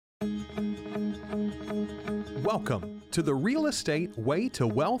Welcome to the Real Estate Way to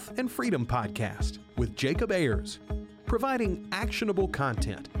Wealth and Freedom podcast with Jacob Ayers, providing actionable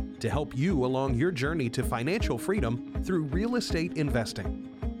content to help you along your journey to financial freedom through real estate investing.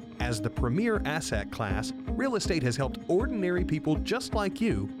 As the premier asset class, real estate has helped ordinary people just like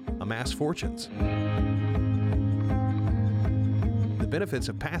you amass fortunes. The benefits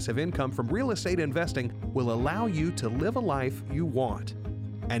of passive income from real estate investing will allow you to live a life you want.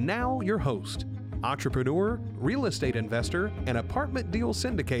 And now your host, entrepreneur, real estate investor, and apartment deal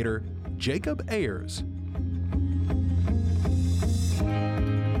syndicator, Jacob Ayers.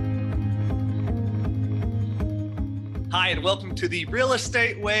 Hi, and welcome to the Real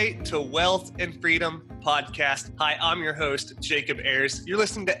Estate Way to Wealth and Freedom podcast. Hi, I'm your host, Jacob Ayers. You're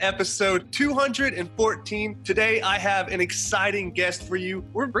listening to episode 214. Today, I have an exciting guest for you.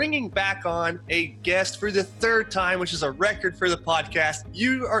 We're bringing back on a guest for the third time, which is a record for the podcast.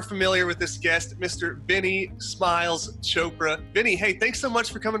 You are familiar with this guest, Mr. Vinney Chopra. Vinney, hey, thanks so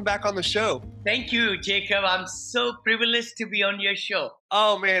much for coming back on the show. Thank you, Jacob. I'm so privileged to be on your show.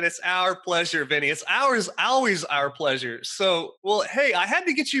 Oh man, it's our pleasure, Vinney. It's always our pleasure. So, well, hey, I had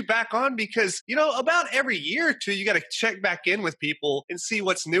to get you back on because, about every year or two, you got to check back in with people and see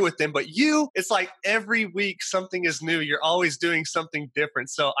what's new with them. But it's like every week something is new. You're always doing something different.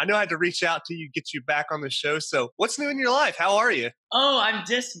 So I know I had to reach out to you, get you back on the show. So what's new in your life? How are you? Oh, I'm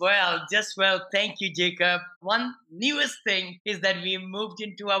just well. Thank you, Jacob. One newest thing is that we moved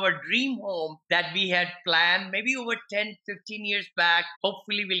into our dream home that we had planned maybe over 10, 15 years back.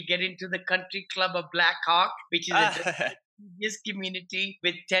 Hopefully, we'll get into the country club of Black Hawk, which is a this community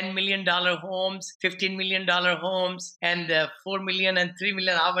with $10 million homes, $15 million homes, and 4 million and 3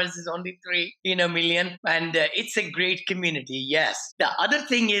 million. Ours is only 3 million. And it's a great community. Yes. The other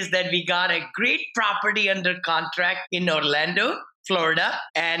thing is that we got a great property under contract in Orlando, Florida,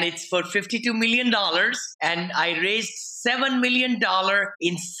 and it's for $52 million. And I raised $7 million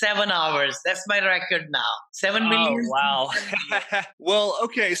in 7 hours. That's my record now. 7 million. Oh, wow. Well,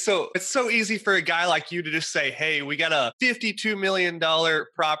 okay. So it's so easy for a guy like you to just say, hey, we got a $52 million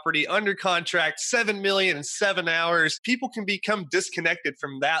property under contract, 7 million in 7 hours. People can become disconnected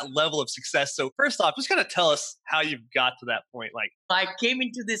from that level of success. So first off, just kind of tell us how you've got to that point. I came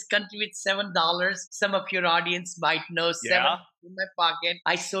into this country with $7. Some of your audience might know $7 in my pocket.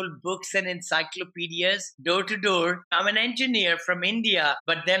 I sold books and encyclopedias door to door. I'm an engineer from India,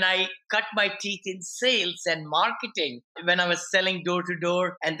 but then I cut my teeth in sales and marketing when I was selling door to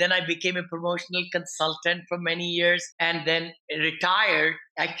door. And then I became a promotional consultant for many years and then retired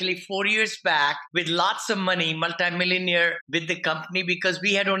actually 4 years back with lots of money, multimillionaire with the company because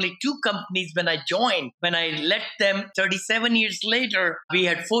we had only 2 companies when I joined. When I left them 37 years later, we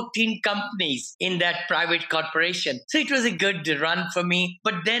had 14 companies in that private corporation. So it was a good run for me.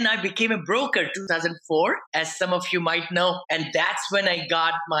 But then I became a broker 2004, as some of you might know. And that's when I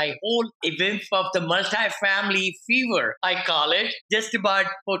got my whole whiff of the multifamily fever, I call it, just about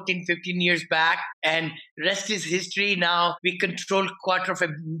 14, 15 years back. And rest is history. Now we control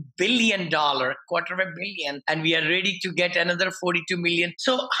 $250 million, and we are ready to get another 42 million.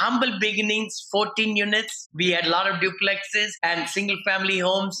 So humble beginnings, 14 units. We had a lot of duplexes and single family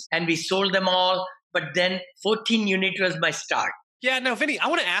homes, and we sold them all. But then 14 unit was my start. Yeah, no, Vinney, I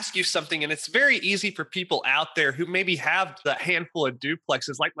want to ask you something, and it's very easy for people out there who maybe have the handful of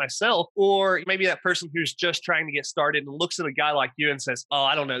duplexes like myself, or maybe that person who's just trying to get started and looks at a guy like you and says, oh,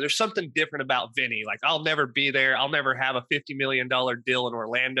 I don't know, there's something different about Vinney. I'll never be there. I'll never have a $50 million deal in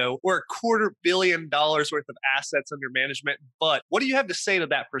Orlando or $250 million worth of assets under management. But what do you have to say to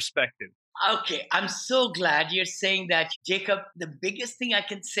that perspective? Okay, I'm so glad you're saying that, Jacob. The biggest thing I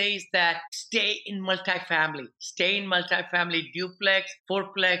can say is that stay in multifamily. Stay in multifamily, duplex,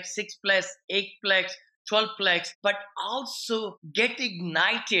 4plex, 6plex, 8plex, 12plex, but also get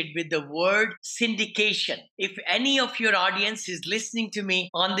ignited with the word syndication. If any of your audience is listening to me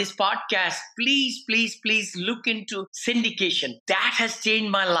on this podcast, please look into syndication. That has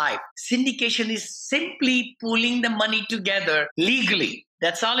changed my life. Syndication is simply pooling the money together legally.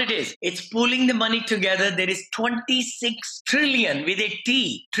 That's all it is. It's pooling the money together. There is 26 trillion with a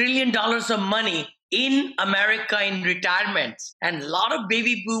T, $1 trillion of money in America in retirements. And a lot of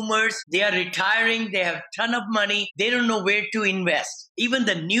baby boomers, they are retiring. They have a ton of money. They don't know where to invest. Even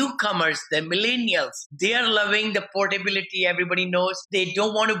the newcomers, the millennials, they are loving the portability. Everybody knows they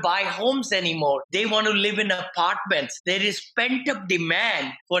don't want to buy homes anymore. They want to live in apartments. There is pent-up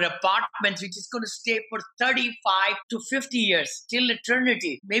demand for apartments, which is going to stay for 35 to 50 years, till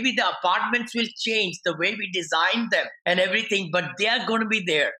eternity. Maybe the apartments will change the way we design them and everything, but they are going to be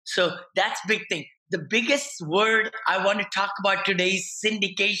there. So that's big thing. the biggest word I want to talk about today is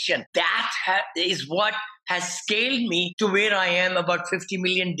syndication. That is what has scaled me to where I am, about 50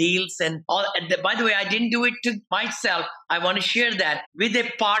 million deals and all. And by the way, I didn't do it to myself. I want to share that with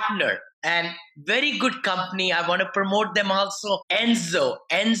a partner. And very good company. I want to promote them also. Enzo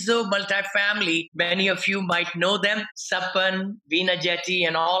Multifamily. Many of you might know them. Sapan, Veena Jetty,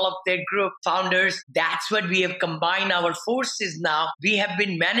 and all of their group founders. That's what we have combined our forces now. We have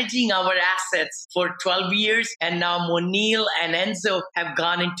been managing our assets for 12 years. And now Monil and Enzo have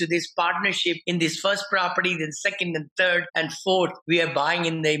gone into this partnership in this first property, then second and third and fourth. We are buying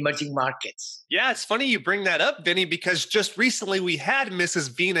in the emerging markets. Yeah, it's funny you bring that up, Vinney, because just recently we had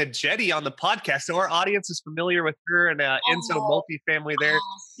Mrs. Veena Jetty on the podcast. So our audience is familiar with her and Enzo Multifamily there.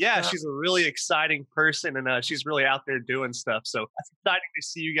 Yeah, she's a really exciting person and she's really out there doing stuff. So it's exciting to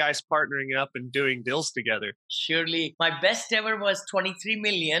see you guys partnering up and doing deals together. Surely. My best ever was 23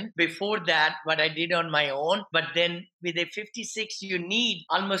 million. Before that, what I did on my own. But then with a 56, you need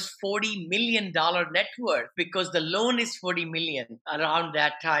almost $40 million net worth because the loan is 40 million around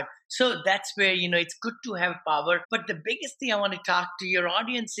that time. So that's where, it's good to have power. But the biggest thing I want to talk to your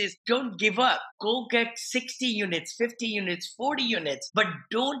audience is don't give up. Go get 60 units, 50 units, 40 units, but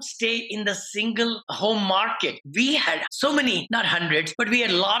don't stay in the single home market. We had so many, not hundreds, but we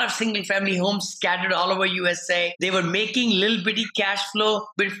had a lot of single family homes scattered all over USA. They were making little bitty cash flow.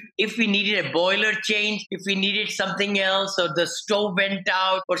 But if we needed a boiler change, if we needed something else, or the stove went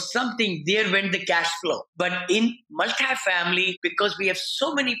out or something, there went the cash flow. But in multifamily, because we have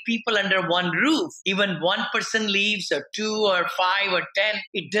so many people under one roof, even one person leaves or 2 or 5 or 10,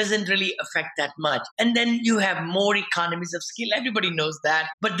 it doesn't really affect that much. And then you have more economies of scale. Everybody knows that.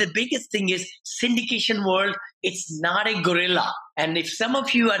 But the biggest thing is syndication world, it's not a gorilla. And if some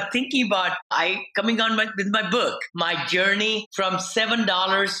of you are thinking about coming on with my book, my journey from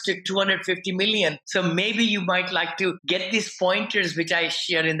 $7 to 250 million. So maybe you might like to get these pointers, which I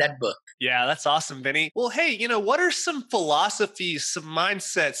share in that book. Yeah, that's awesome, Vinney. Well, hey, what are some philosophies, some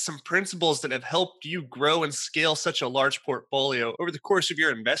mindsets, some principles that have helped you grow and scale such a large portfolio over the course of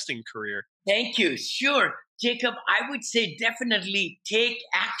your investing career? Thank you. Sure. Jacob, I would say definitely take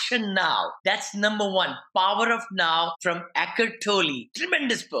action now. That's number one. Power of Now from Eckhart Tolle.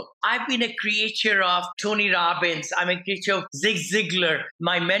 Tremendous book. I've been a creature of Tony Robbins. I'm a creature of Zig Ziglar.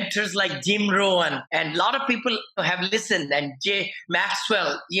 My mentors like Jim Rohn. And a lot of people have listened. And Jay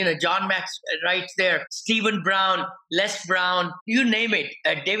Maxwell, John Max right there. Stephen Brown, Les Brown, you name it.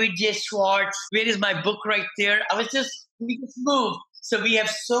 David J. Schwartz. Where is my book right there? We just moved. So we have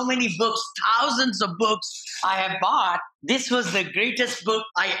so many books, thousands of books I have bought. This was the greatest book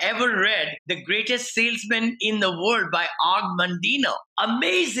I ever read, The Greatest Salesman in the World by Og Mandino.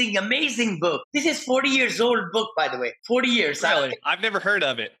 Amazing, amazing book. This is 40 years old book, by the way. 40 years. Really? I've never heard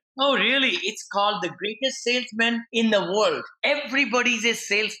of it. Oh, really? It's called The Greatest Salesman in the World. Everybody's a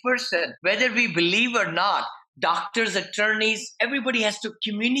salesperson, whether we believe or not. Doctors, attorneys, everybody has to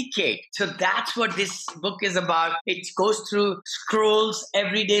communicate. So that's what this book is about. It goes through scrolls,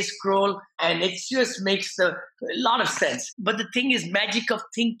 everyday scroll, and it just makes a lot of sense. But the thing is, Magic of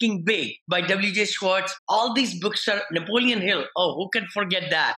Thinking Big by W.J. Schwartz. All these books are Napoleon Hill. Oh, who can forget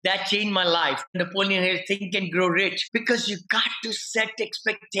that? That changed my life. Napoleon Hill, Think and Grow Rich. Because you got to set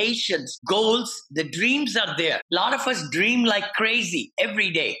expectations, goals. The dreams are there. A lot of us dream like crazy every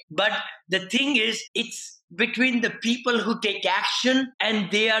day. But the thing is, it's between the people who take action and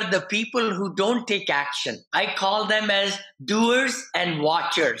they are the people who don't take action. I call them as doers and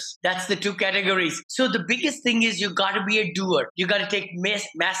watchers. That's the two categories. So the biggest thing is you got to be a doer. You got to take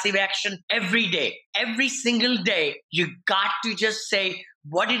massive action every day. Every single day, you got to just say,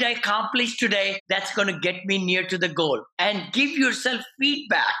 what did I accomplish today? That's going to get me near to the goal. And give yourself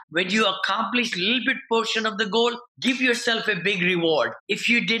feedback. When you accomplish a little bit portion of the goal, give yourself a big reward. If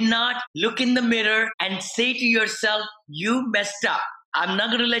you did not, look in the mirror and say to yourself, you messed up. I'm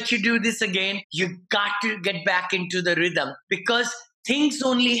not going to let you do this again. You got to get back into the rhythm because things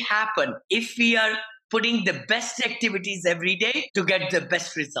only happen if we are putting the best activities every day to get the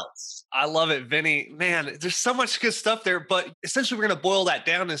best results. I love it, Vinney. Man, there's so much good stuff there, but essentially we're going to boil that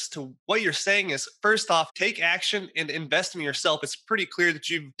down as to what you're saying is, first off, take action and invest in yourself. It's pretty clear that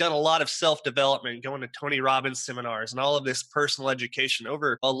you've done a lot of self-development, going to Tony Robbins seminars and all of this personal education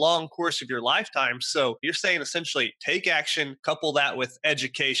over a long course of your lifetime. So you're saying essentially take action, couple that with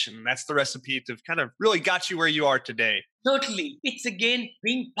education. That's the recipe to kind of really got you where you are today. Totally. It's again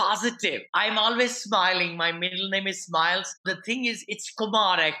being positive. I'm always smiling. My middle name is Smiles. The thing is, it's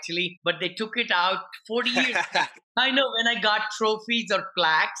Kumar actually, but they took it out 40 years. I know when I got trophies or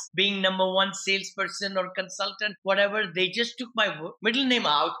plaques, being number one salesperson or consultant, whatever, they just took my middle name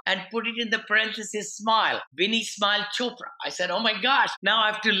out and put it in the parenthesis Smile, Vinney Smile Chopra. I said, oh my gosh, now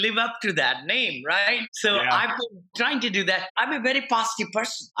I have to live up to that name, right? So Yeah. I've been trying to do that. I'm a very positive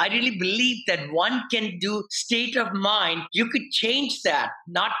person. I really believe that one can do state of mind. You could change that,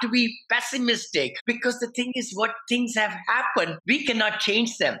 not to be pessimistic, because the thing is, what things have happened, we cannot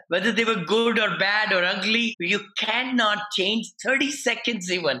change them. Whether they were good or bad or ugly, you cannot change 30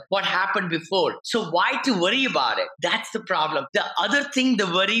 seconds even what happened before. So why to worry about it? That's the problem. The other thing, the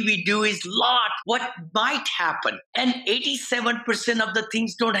worry we do is what might happen. And 87% of the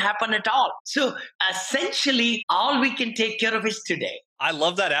things don't happen at all. So essentially, all we can take care of is today. I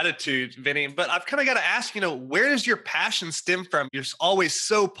love that attitude, Vinney. But I've kind of got to ask, where does your passion stem from? You're always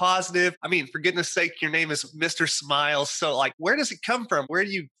so positive. I mean, for goodness sake, your name is Mr. Smile. So where does it come from? Where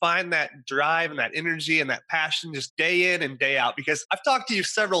do you find that drive and that energy and that passion just day in and day out? Because I've talked to you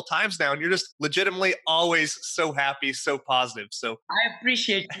several times now and you're just legitimately always so happy, so positive. So I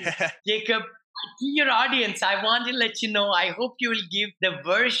appreciate you, Jacob. To your audience, I want to let you know, I hope you will give the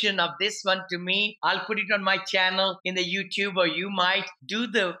version of this one to me. I'll put it on my channel in the YouTube, or you might do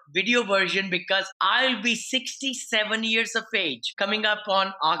the video version, because I'll be 67 years of age coming up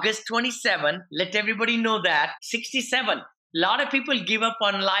on August 27. Let everybody know that. 67. A lot of people give up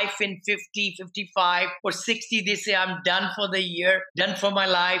on life in 50, 55, or 60. They say, I'm done for the year, done for my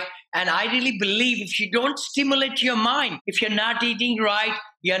life. And I really believe if you don't stimulate your mind, if you're not eating right,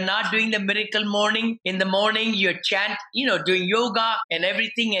 you're not doing the miracle morning in the morning, you're doing yoga and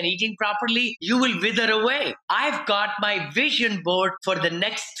everything and eating properly, you will wither away. I've got my vision board for the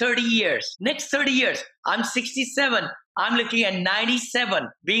next 30 years. Next 30 years. I'm 67. I'm looking at 97,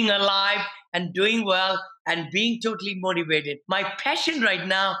 being alive and doing well and being totally motivated. My passion right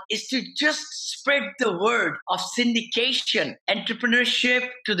now is to just spread the word of syndication, entrepreneurship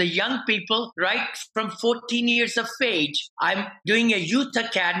to the young people right from 14 years of age. I'm doing a youth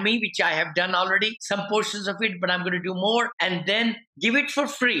academy, which I have done already, some portions of it, but I'm going to do more, and then give it for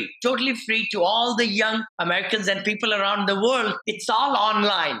free, totally free to all the young Americans and people around the world. It's all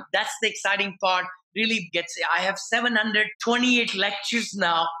online. That's the exciting part. Really I have 728 lectures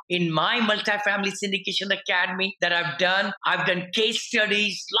now in my multifamily syndication academy that I've done. I've done case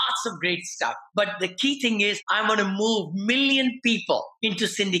studies, lots of great stuff. But the key thing is I want to move 1 million people into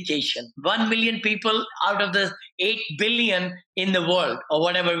syndication. 1 million people out of the 8 billion in the world, or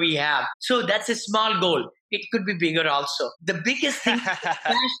whatever we have. So that's a small goal. It could be bigger also. The biggest thing, the passion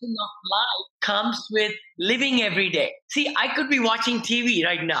of life comes with living every day. See, I could be watching TV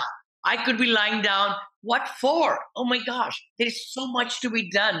right now. I could be lying down. What for? Oh my gosh, there's so much to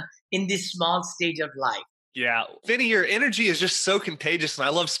be done in this small stage of life. Yeah. Vinney, your energy is just so contagious. And I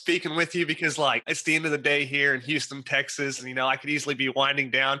love speaking with you because it's the end of the day here in Houston, Texas. And, I could easily be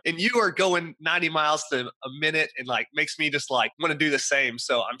winding down. And you are going 90 miles to a minute and makes me just want to do the same.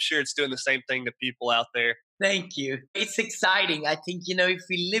 So I'm sure it's doing the same thing to people out there. Thank you. It's exciting. I think, if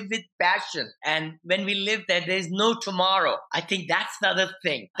we live with passion and when we live there, there's no tomorrow. I think that's the other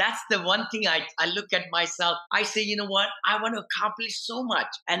thing. That's the one thing I look at myself. I say, you know what? I want to accomplish so much.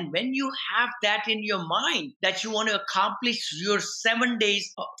 And when you have that in your mind that you want to accomplish your 7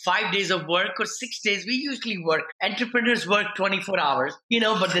 days, 5 days of work or 6 days, we usually work. Entrepreneurs work 24 hours,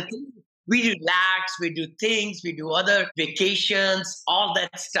 but the thing is, we relax, we do things, we do other vacations, all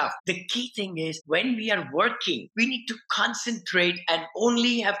that stuff. The key thing is when we are working, we need to concentrate and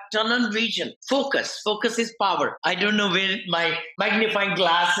only have tunnel vision. Focus. Focus is power. I don't know where my magnifying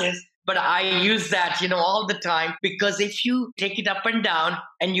glass is, but I use that, all the time, because if you take it up and down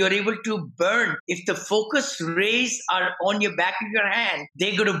and you're able to burn, if the focus rays are on your back of your hand,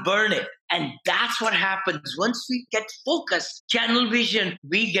 they're going to burn it. And that's what happens. Once we get focused, channel vision,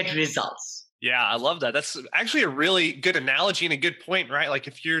 we get results. Yeah, I love that. That's actually a really good analogy and a good point, right?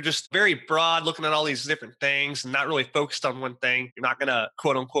 If you're just very broad, looking at all these different things and not really focused on one thing, you're not going to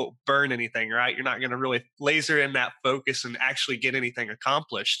quote unquote burn anything, right? You're not going to really laser in that focus and actually get anything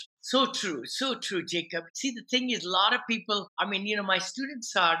accomplished. So true, Jacob. See, the thing is, a lot of people, my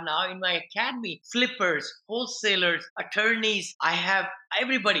students are now in my academy, flippers, wholesalers, attorneys. I have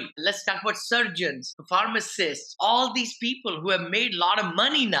everybody. Let's talk about surgeons, pharmacists, all these people who have made a lot of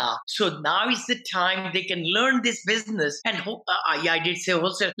money now. So now is the time they can learn this business. And I did say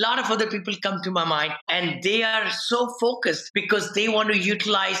wholesale. A lot of other people come to my mind and they are so focused because they want to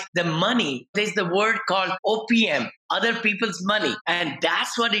utilize the money. There's the word called OPM. Other people's money. And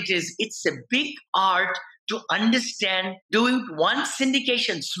that's what it is. It's a big art to understand doing one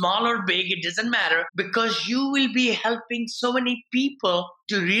syndication, small or big, it doesn't matter, because you will be helping so many people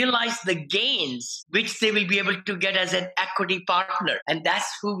to realize the gains which they will be able to get as an equity partner. And that's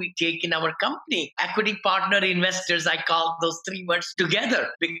who we take in our company. Equity partner investors, I call those three words together,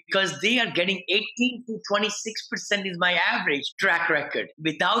 because they are getting 18 to 26% is my average track record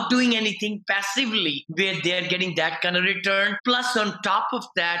without doing anything passively, where they're getting that kind of return. Plus, on top of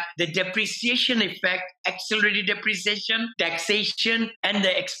that, the depreciation effect, accelerated depreciation, taxation, and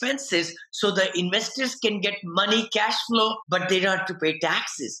the expenses. So the investors can get money, cash flow, but they don't have to pay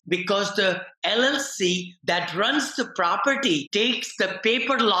taxes, because the LLC that runs the property takes the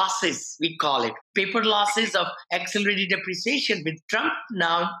paper losses, we call it, paper losses of accelerated depreciation. With Trump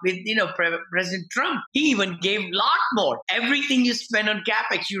now, with President Trump, he even gave a lot more. Everything you spend on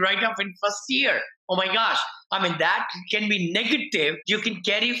capex, you write off in first year. Oh my gosh. I mean, that can be negative. You can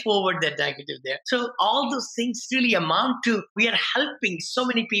carry forward that negative there. So all those things really amount to, we are helping so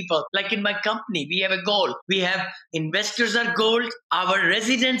many people. Like in my company, we have a goal. We have investors are gold. Our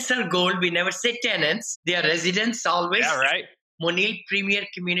residents are gold. We never say tenants. They are residents always. Yeah, right. Monil Premier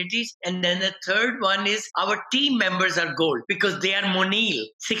Communities. And then the third one is our team members are gold, because they are Monil.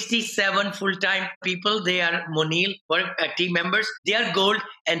 67 full-time people, they are Monil team members. They are gold.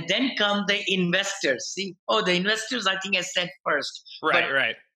 And then come the investors. See, the investors, I think I said first.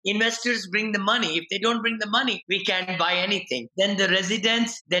 Right. Investors bring the money. If they don't bring the money, we can't buy anything. Then the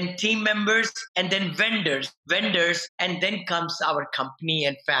residents, then team members, and then vendors, and then comes our company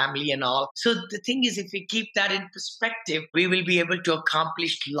and family and all. So the thing is, if we keep that in perspective, we will be able to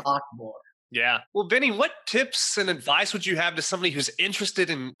accomplish a lot more. Yeah. Well, Vinney, what tips and advice would you have to somebody who's interested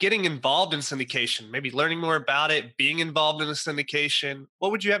in getting involved in syndication, maybe learning more about it, being involved in a syndication?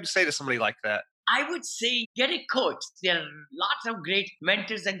 What would you have to say to somebody like that? I would say get a coach. There are lots of great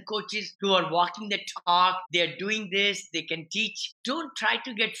mentors and coaches who are walking the talk. They're doing this. They can teach. Don't try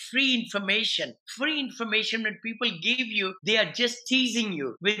to get free information. Free information, when people give you, they are just teasing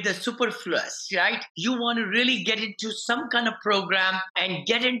you with the superfluous, right? You want to really get into some kind of program and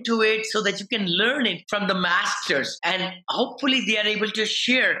get into it so that you can learn it from the masters. And hopefully they are able to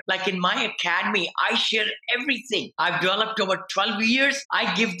share. Like in my academy, I share everything I've developed over 12 years.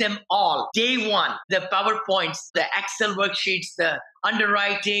 I give them all. Day one. The PowerPoints, the Excel worksheets, the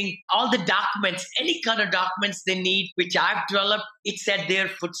underwriting, all the documents, any kind of documents they need, which I've developed, it's at their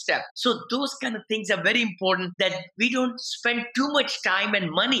footstep. So those kind of things are very important, that we don't spend too much time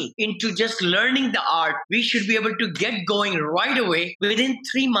and money into just learning the art. We should be able to get going right away within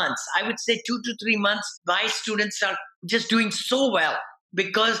 3 months. I would say 2 to 3 months. My students are just doing so well,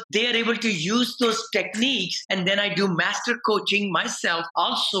 because they are able to use those techniques. And then I do master coaching myself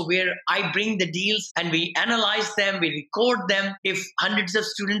also, where I bring the deals and we analyze them, we record them. If hundreds of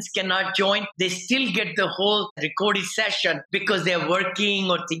students cannot join, they still get the whole recorded session because they're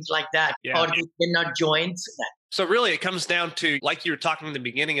working or things like that, or they cannot join. So really, it comes down to, like you were talking in the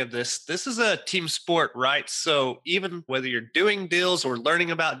beginning of this is a team sport, right? So even whether you're doing deals or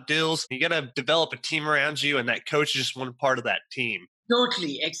learning about deals, you got to develop a team around you, and that coach is just one part of that team.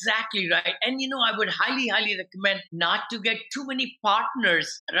 Totally, exactly right. And I would highly recommend not to get too many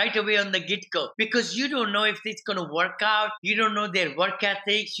partners right away on the get-go, because you don't know if it's going to work out. You don't know their work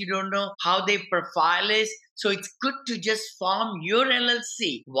ethics. You don't know how their profile is. So it's good to just form your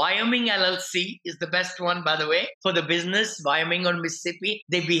LLC. Wyoming LLC is the best one, by the way, for the business. Wyoming or Mississippi,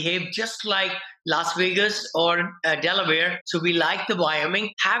 they behave just like Las Vegas or Delaware. So we like the Wyoming.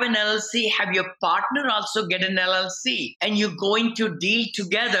 Have an LLC, have your partner also get an LLC, and you're going to deal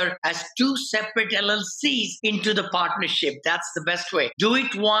together as two separate LLCs into the partnership. That's the best way. Do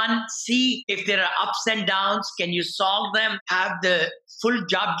it one, see if there are ups and downs. Can you solve them? Have the full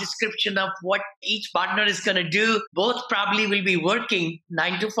job description of what each partner is going to do. Both probably will be working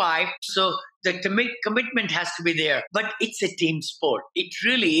 9 to 5. So the commitment has to be there. But it's a team sport. It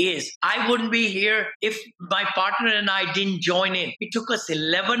really is. I wouldn't be here if my partner and I didn't join in. It took us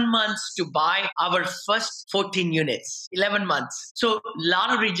 11 months to buy our first 14 units. 11 months. So a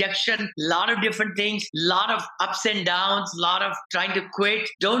lot of rejection, a lot of different things, a lot of ups and downs, a lot of trying to quit.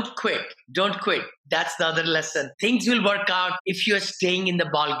 Don't quit. Don't quit. That's the other lesson. Things will work out if you're staying in the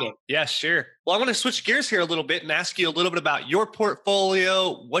ballgame. Yeah, sure. Well, I want to switch gears here a little bit and ask you a little bit about your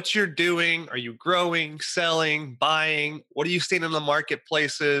portfolio, what you're doing. Are you growing, selling, buying? What are you seeing in the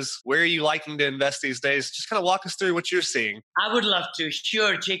marketplaces? Where are you liking to invest these days? Just kind of walk us through what you're seeing. I would love to.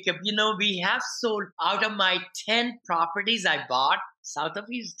 Sure, Jacob. We have sold out of my 10 properties I bought. south of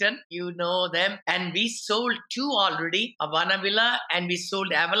Houston. You know them. And we sold 2 already, Havana Villa, and we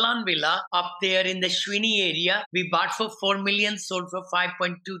sold Avalon Villa up there in the Sweeney area. We bought for 4 million, sold for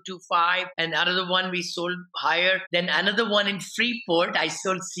 5.225. And another one we sold higher. Then another one in Freeport, I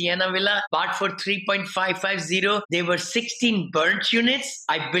sold Sienna Villa, bought for 3.550. They were 16 burnt units.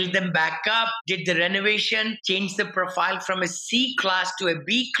 I built them back up, did the renovation, changed the profile from a C class to a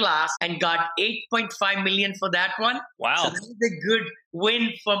B class, and got 8.5 million for that one. Wow. So that was a good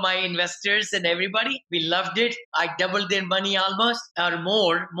win for my investors and everybody. We loved it. I doubled their money almost, or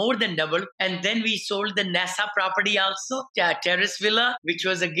more than double. And then we sold the NASA property also, Terrace Villa, which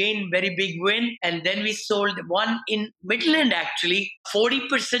was again very big win. And then we sold one in Midland, actually,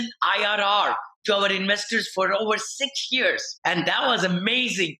 40% IRR to our investors for over 6 years. And that was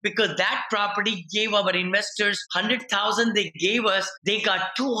amazing because that property gave our investors 100,000 they gave us. They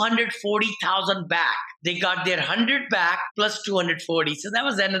got 240,000 back. They got their 100 back plus 240. So that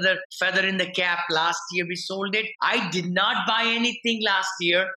was another feather in the cap. Last year we sold it. I did not buy anything last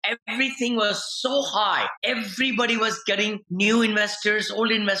year. Everything was so high. Everybody was getting new investors,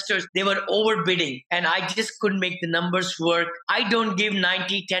 old investors. They were overbidding and I just couldn't make the numbers work. I don't give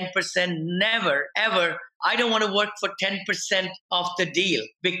 90, 10%, never, ever. I don't want to work for 10% of the deal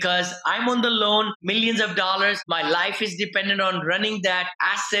because I'm on the loan, millions of dollars. My life is dependent on running that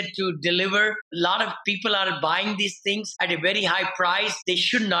asset to deliver. A lot of people are buying these things at a very high price. They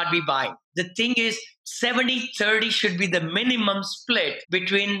should not be buying. The thing is, 70-30 should be the minimum split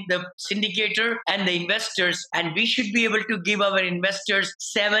between the syndicator and the investors. And we should be able to give our investors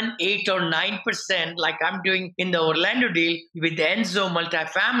 7, 8, or 9%, like I'm doing in the Orlando deal with the Enzo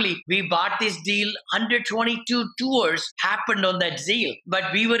multifamily. We bought this deal, 122 tours happened on that deal.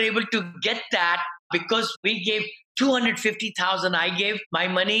 But we were able to get that because we gave 250,000. I gave my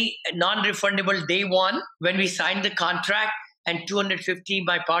money non-refundable day one when we signed the contract. And 250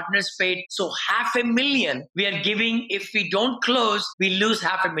 my partners paid. So $500,000 we are giving. If we don't close, we lose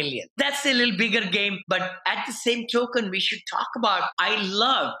 $500,000. That's a little bigger game. But at the same token, we should talk about, I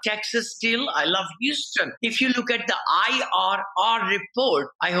love Texas still. I love Houston. If you look at the IRR report,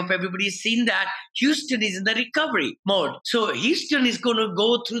 I hope everybody's seen that. Houston is in the recovery mode. So Houston is going to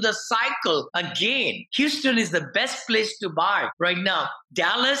go through the cycle again. Houston is the best place to buy right now.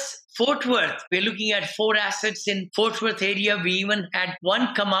 Dallas, Fort Worth, we're looking at 4 assets in Fort Worth area. We even had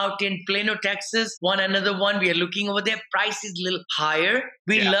one come out in Plano, Texas, another one. We are looking over there. Price is a little higher.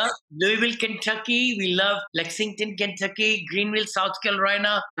 We love Louisville, Kentucky. We love Lexington, Kentucky, Greenville, South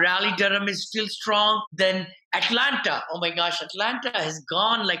Carolina. Raleigh-Durham is still strong. Then Atlanta. Oh my gosh, Atlanta has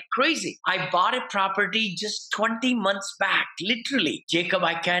gone like crazy. I bought a property just 20 months back, literally. Jacob,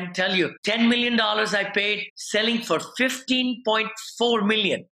 I can't tell you. $10 million I paid, selling for $15.4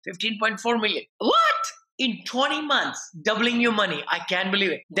 million. 15.4 million. What? In 20 months, doubling your money. I can't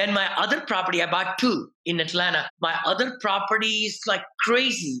believe it. Then my other property, I bought 2 in Atlanta. My other property is like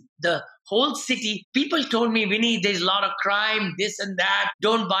crazy. The whole city, people told me, Vinney, there's a lot of crime, this and that.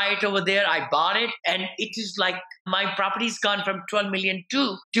 Don't buy it over there. I bought it. And it is like my property's gone from 12 million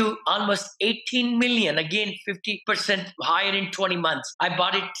to almost 18 million. Again, 50% higher in 20 months. I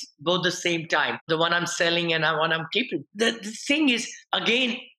bought it both the same time. The one I'm selling and the one I'm keeping. The thing is,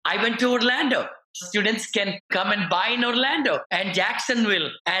 again, I went to Orlando. Students can come and buy in Orlando and Jacksonville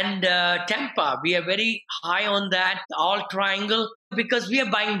and Tampa. We are very high on that, all triangle, because we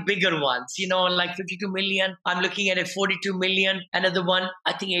are buying bigger ones, like 52 million. I'm looking at a 42 million. Another one,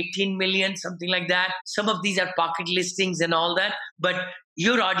 I think 18 million, something like that. Some of these are pocket listings and all that. But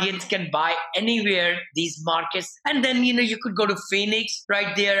your audience can buy anywhere, these markets. And then, you could go to Phoenix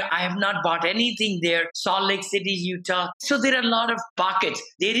right there. I have not bought anything there. Salt Lake City, Utah. So there are a lot of pockets.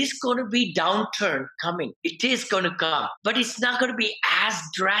 There is going to be downturn coming. It is going to come, but it's not going to be as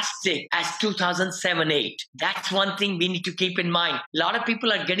drastic as 2007-8. That's one thing we need to keep in mind. A lot of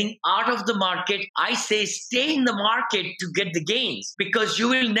people are getting out of the market. I say stay in the market to get the gains because you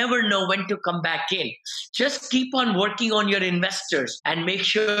will never know when to come back in. Just keep on working on your investors and make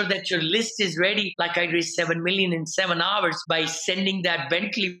sure that your list is ready. Like I raised $7 million in 7 hours by sending that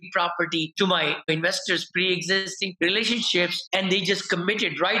Bentley property to my investors, pre-existing relationships, and they just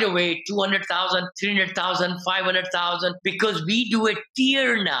committed right away 200,000, 300,000, 500,000 because we do a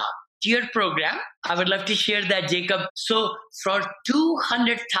tier now. Tier program. I would love to share that, Jacob. So for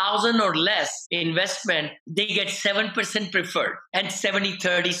 200,000 or less investment, they get 7% preferred and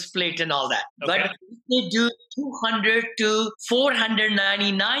 70-30 split and all that. Okay. But if they do 200 to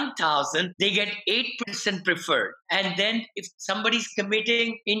 499,000, they get 8% preferred. And then if somebody's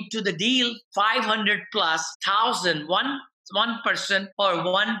committing into the deal, 500 plus 1,000, one person or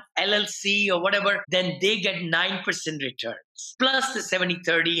one LLC or whatever, then they get 9% returns plus the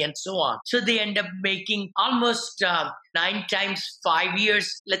 70-30 and so on. So they end up making almost 9 times 5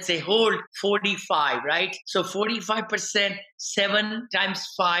 years, let's say hold 45, right? So 45%, 7 times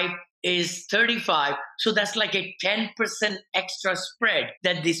 5 is 35. So that's like a 10% extra spread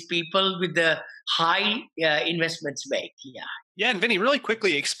that these people with the high investments make. Yeah. Yeah. And Vinney, really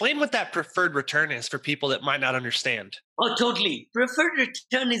quickly, explain what that preferred return is for people that might not understand. Oh, totally. Preferred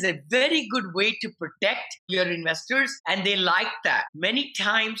return is a very good way to protect your investors, and they like that. Many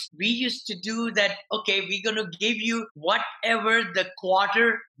times we used to do that, okay, we're going to give you whatever the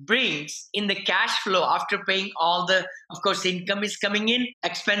quarter brings in the cash flow after paying all the, of course, income is coming in,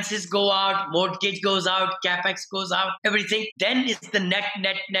 expenses go out, mortgage goes out, capex goes out, everything. Then it's the net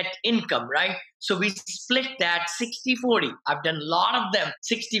income, right? So we split that 60-40. I've done a lot of them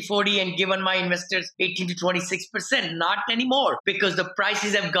 60-40 and given my investors 18 to 26%. Not anymore because the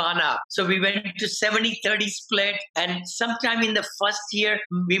prices have gone up. So we went to 70-30 split, and sometime in the first year,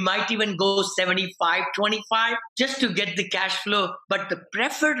 we might even go 75-25 just to get the cash flow. But the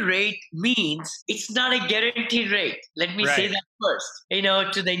preferred rate means it's not a guaranteed rate. Let me say that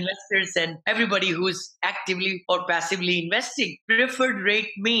first, to the investors and everybody who's actively or passively investing. Preferred rate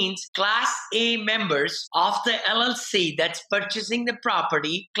means Class A members of the LLC that's purchasing the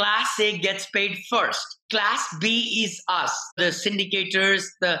property, Class A gets paid first. Class B is us, the syndicators,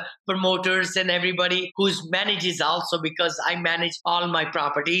 the promoters, and everybody who's manages also, because I manage all my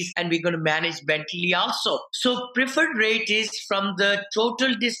properties and we're going to manage Bentley also. So preferred rate is from the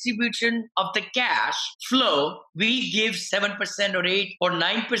total distribution of the cash flow. We give 7% or 8 or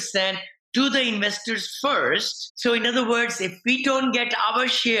 9% to the investors first. So in other words, if we don't get our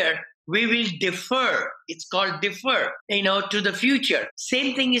share, we will defer. It's called defer, to the future.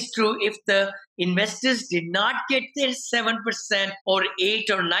 Same thing is true if the investors did not get their 7% or 8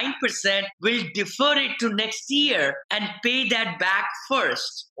 or 9%, we'll defer it to next year and pay that back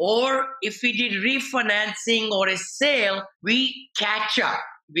first. Or if we did refinancing or a sale, we catch up.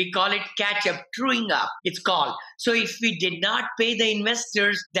 We call it catch up, truing up, it's called. So if we did not pay the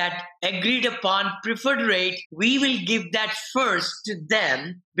investors that agreed upon preferred rate, we will give that first to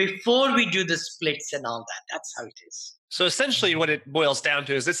them before we do the splits and all that. That's how it is. So essentially what it boils down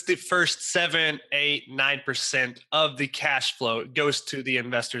to is it's the first 7, 8, 9% of the cash flow goes to the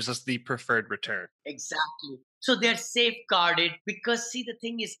investors as the preferred return. Exactly. So they're safeguarded because, see, the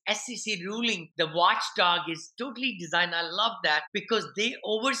thing is SEC ruling, the watchdog is totally designed. I love that because they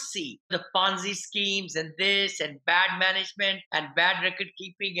oversee the Ponzi schemes and this and bad management and bad record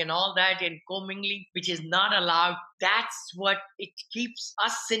keeping and all that and commingling, which is not allowed. That's what it keeps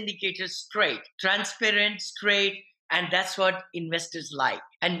us syndicators straight, transparent, straight. And that's what investors like.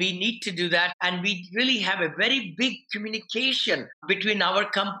 And we need to do that. And we really have a very big communication between our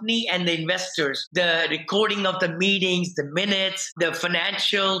company and the investors. The recording of the meetings, the minutes, the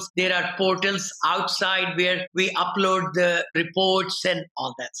financials. There are portals outside where we upload the reports and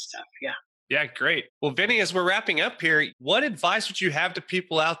all that stuff. Yeah. Yeah, great. Well, Vinney, as we're wrapping up here, what advice would you have to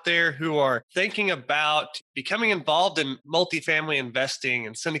people out there who are thinking about becoming involved in multifamily investing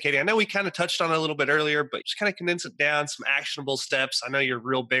and syndicating? I know we kind of touched on it a little bit earlier, but just kind of condense it down, some actionable steps. I know you're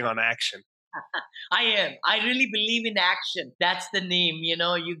real big on action. I am. I really believe in action. That's the name. You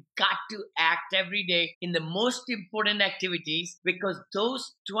got to act every day in the most important activities, because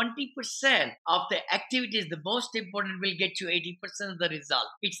those 20% of the activities, the most important, will get you 80% of the result.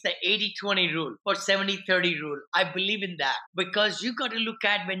 It's the 80-20 rule or 70-30 rule. I believe in that because you got to look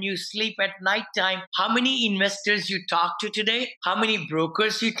at when you sleep at nighttime, how many investors you talk to today, how many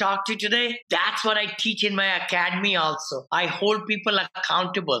brokers you talk to today. That's what I teach in my academy also. I hold people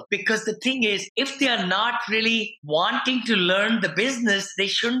accountable because the thing is, if they are not really wanting to learn the business, they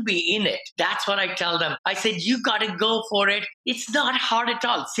shouldn't be in it. That's what I tell them. I said, you got to go for it. It's not hard at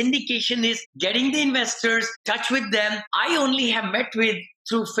all. Syndication is getting the investors, touch with them. I only have met with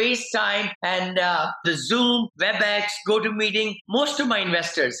through FaceTime and the Zoom, WebEx, GoToMeeting, most of my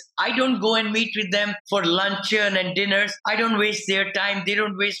investors. I don't go and meet with them for luncheon and dinners. I don't waste their time. They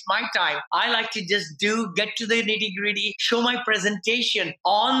don't waste my time. I like to just get to the nitty-gritty, show my presentation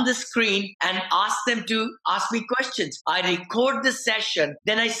on the screen and ask them to ask me questions. I record the session,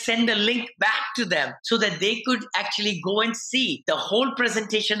 then I send a link back to them so that they could actually go and see the whole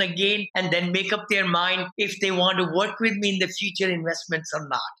presentation again and then make up their mind if they want to work with me in the future investments or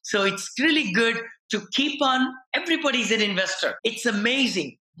not. So it's really good to keep on. Everybody's an investor. It's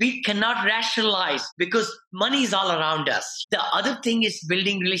amazing. we cannot rationalize because money is all around us. The other thing is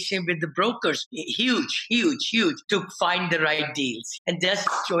building relationship with the brokers. Huge, huge, huge to find the right deals and just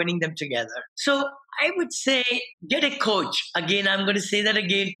joining them together. So I would say get a coach. Again, I'm going to say that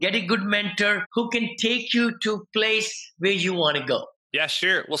again. Get a good mentor who can take you to a place where you want to go. Yeah,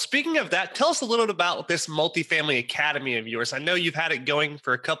 sure. Well, speaking of that, tell us a little bit about this multifamily academy of yours. I know you've had it going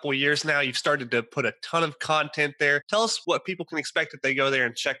for a couple of years now. You've started to put a ton of content there. Tell us what people can expect if they go there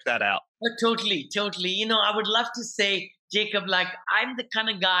and check that out. Totally. I would love to say, Jacob, like I'm the kind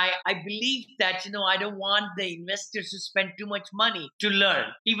of guy, I believe that, I don't want the investors to spend too much money to learn.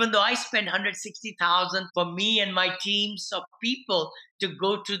 Even though I spend $160,000 for me and my teams of people to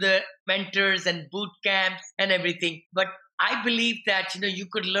go to the mentors and boot camps and everything. But I believe that, you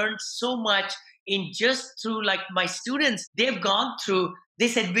could learn so much in just through like my students. They've gone through, they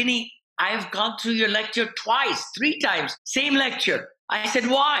said, Vinney, I've gone through your lecture twice, 3 times, same lecture. I said,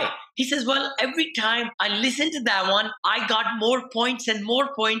 why? He says, well, every time I listen to that one, I got more points and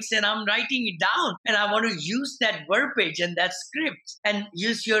I'm writing it down. And I want to use that verbiage and that script and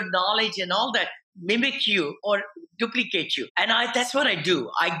use your knowledge and all that, mimic you or duplicate you. And that's what I do.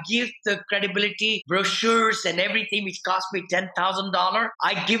 I give the credibility, brochures and everything which cost me $10,000.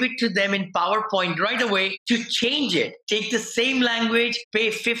 I give it to them in PowerPoint right away to change it. Take the same language, pay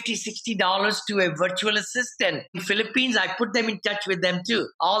 $50, $60 to a virtual assistant. In Philippines, I put them in touch with them too.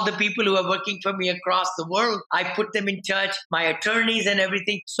 All the people who are working for me across the world, I put them in touch, my attorneys and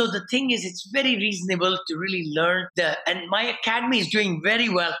everything. So the thing is, it's very reasonable to really learn and my academy is doing very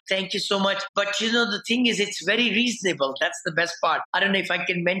well. Thank you so much. But the thing is, it's very reasonable. That's the best part. I don't know if I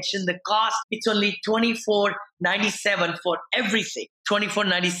can mention the cost. It's only $24.97 for everything.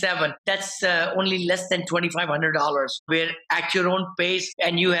 $24.97. That's only less than $2,500. We're at your own pace,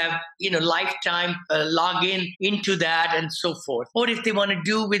 and you have lifetime login into that and so forth. Or if they want to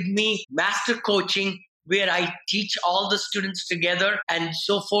do with me master coaching, where I teach all the students together and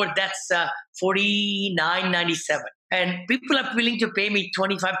so forth, that's $49.97. And people are willing to pay me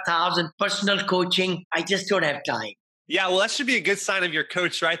 $25,000 personal coaching. I just don't have time. Yeah, well, that should be a good sign of your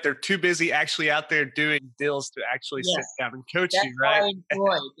coach, right? They're too busy actually out there doing deals to actually sit down and coach you, right?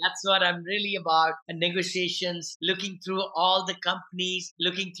 That's what I'm really about. And negotiations, looking through all the companies,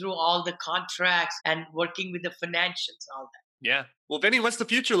 looking through all the contracts and working with the financials, all that. Yeah. Well, Vinney, what's the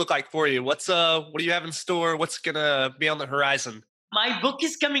future look like for you? What do you have in store? What's going to be on the horizon? My book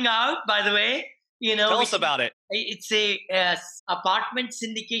is coming out, by the way. Tell us about it. It's a apartment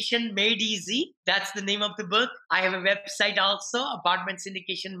syndication made easy. That's the name of the book. I have a website also, Apartment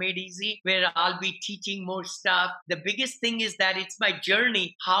Syndication Made Easy, where I'll be teaching more stuff. The biggest thing is that it's my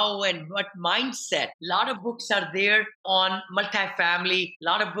journey, how and what mindset. A lot of books are there on multifamily. A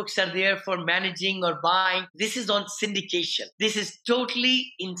lot of books are there for managing or buying. This is on syndication. This is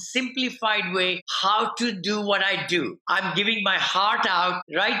totally in simplified way how to do what I do. I'm giving my heart out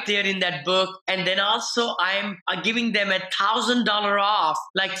right there in that book. And then also I'm giving them $1,000 off,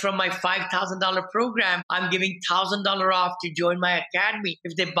 like from my $5,000 program. I'm giving $1,000 off to join my academy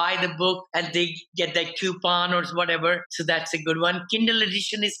if they buy the book and they get that coupon or whatever. So that's a good one. Kindle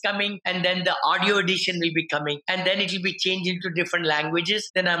edition is coming, and then the audio edition will be coming, and then it will be changed into different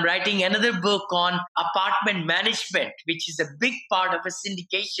languages. Then I'm writing another book on apartment management, which is a big part of a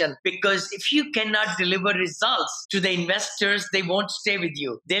syndication, because if you cannot deliver results to the investors, they won't stay with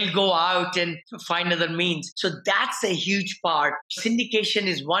you. They'll go out and find other means. So that's a huge part. Syndication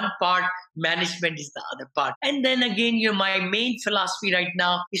is one part, management is the other part. And then again, my main philosophy right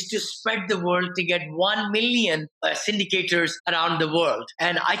now is to spread the word to get 1 million syndicators around the world.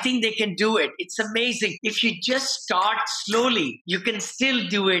 And I think they can do it. It's amazing. If you just start slowly, you can still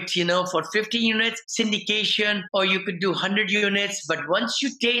do it, for 50 units syndication, or you could do 100 units. But once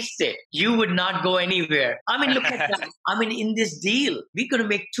you taste it, you would not go anywhere. Look at that. In this deal, we're going to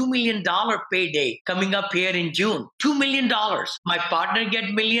make $2 million payday coming up here in June. $2 million. My partner get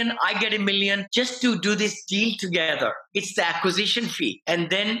 $1 million, I get $1 million just to do this deal together. It's the acquisition fee. And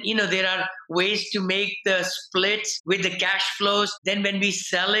then, there are ways to make the splits with the cash flows. Then when we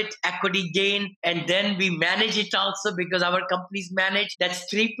sell it, equity gain, and then we manage it also because our companies manage. That's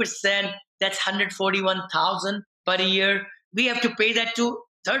 3%. That's $141,000 per year. We have to pay that to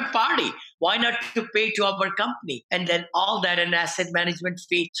third party. Why not to pay to our company? And then all that, an asset management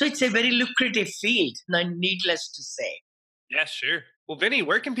fee. So it's a very lucrative field, needless to say. Yeah, sure. Well, Vinney,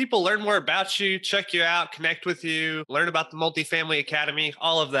 where can people learn more about you, check you out, connect with you, learn about the Multifamily Academy,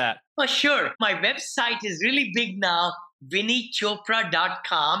 all of that? Oh, sure. My website is really big now.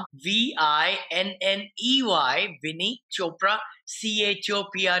 VinneyChopra.com, VINNEY, Vinney Chopra,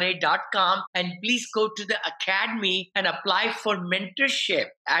 Chopra.com. And please go to the academy and apply for mentorship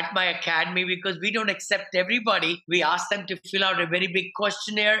at my academy, because we don't accept everybody. We ask them to fill out a very big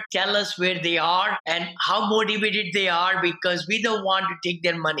questionnaire, tell us where they are and how motivated they are, because we don't want to take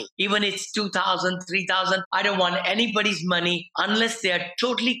their money. Even it's $2,000, $3,000, I don't want anybody's money unless they are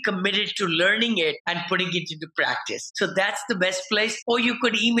totally committed to learning it and putting it into practice. So that's the best place. Or you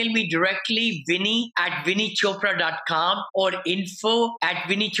could email me directly, Vinney@VinneyChopra.com or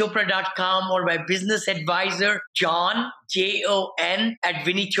info@VinneyChopra.com, or my business advisor, John, Jon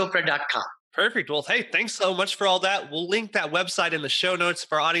 @VinneyChopra.com. Perfect. Well, hey, thanks so much for all that. We'll link that website in the show notes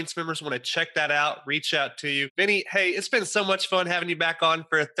if our audience members want to check that out, reach out to you. Vinney, hey, it's been so much fun having you back on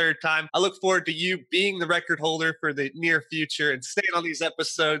for a third time. I look forward to you being the record holder for the near future and staying on these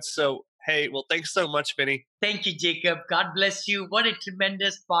episodes. So, hey, well, thanks so much, Vinney. Thank you, Jacob. God bless you. What a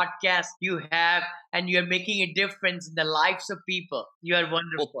tremendous podcast you have, and you're making a difference in the lives of people. You are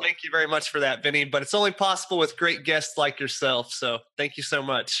wonderful. Well, thank you very much for that, Vinney, but it's only possible with great guests like yourself. So thank you so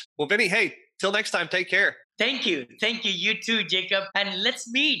much. Well, Vinney, hey, till next time, take care. Thank you. Thank you. You too, Jacob. And let's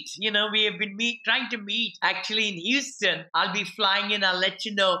meet. We have been trying to meet actually in Houston. I'll be flying in. I'll let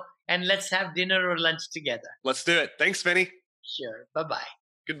you know, and let's have dinner or lunch together. Let's do it. Thanks, Vinney. Sure. Bye-bye.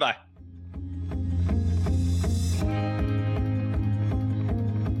 Goodbye.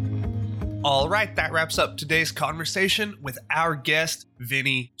 All right, that wraps up today's conversation with our guest,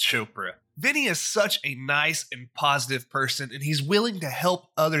 Vinney Chopra. Vinney is such a nice and positive person, and he's willing to help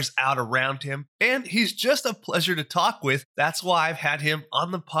others out around him, and he's just a pleasure to talk with. That's why I've had him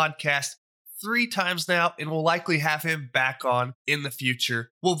on the podcast 3 times now, and we'll likely have him back on in the future.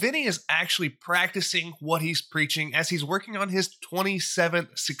 Well, Vinney is actually practicing what he's preaching as he's working on his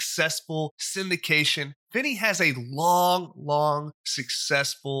 27th successful syndication. Vinney has a long,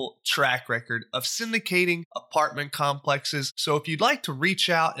 successful track record of syndicating apartment complexes. So if you'd like to reach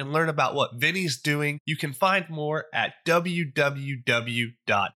out and learn about what Vinney's doing, you can find more at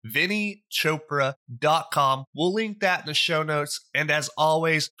www.VinneyChopra.com. We'll link that in the show notes. And as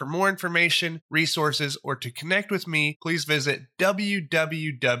always, for more information, resources, or to connect with me, please visit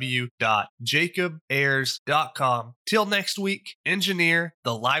www.jacobayers.com. Till next week, engineer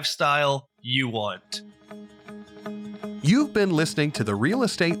the lifestyle you want. You've been listening to the Real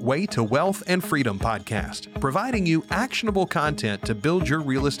Estate Way to Wealth and Freedom podcast, providing you actionable content to build your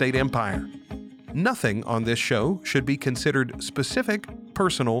real estate empire. Nothing on this show should be considered specific,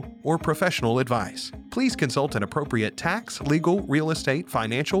 personal, or professional advice. Please consult an appropriate tax, legal, real estate,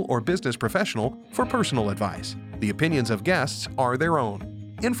 financial, or business professional for personal advice. The opinions of guests are their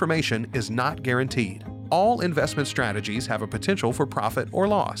own. Information is not guaranteed. All investment strategies have a potential for profit or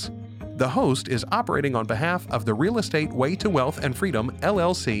loss. The host is operating on behalf of the Real Estate Way to Wealth and Freedom,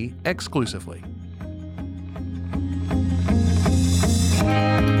 LLC, exclusively.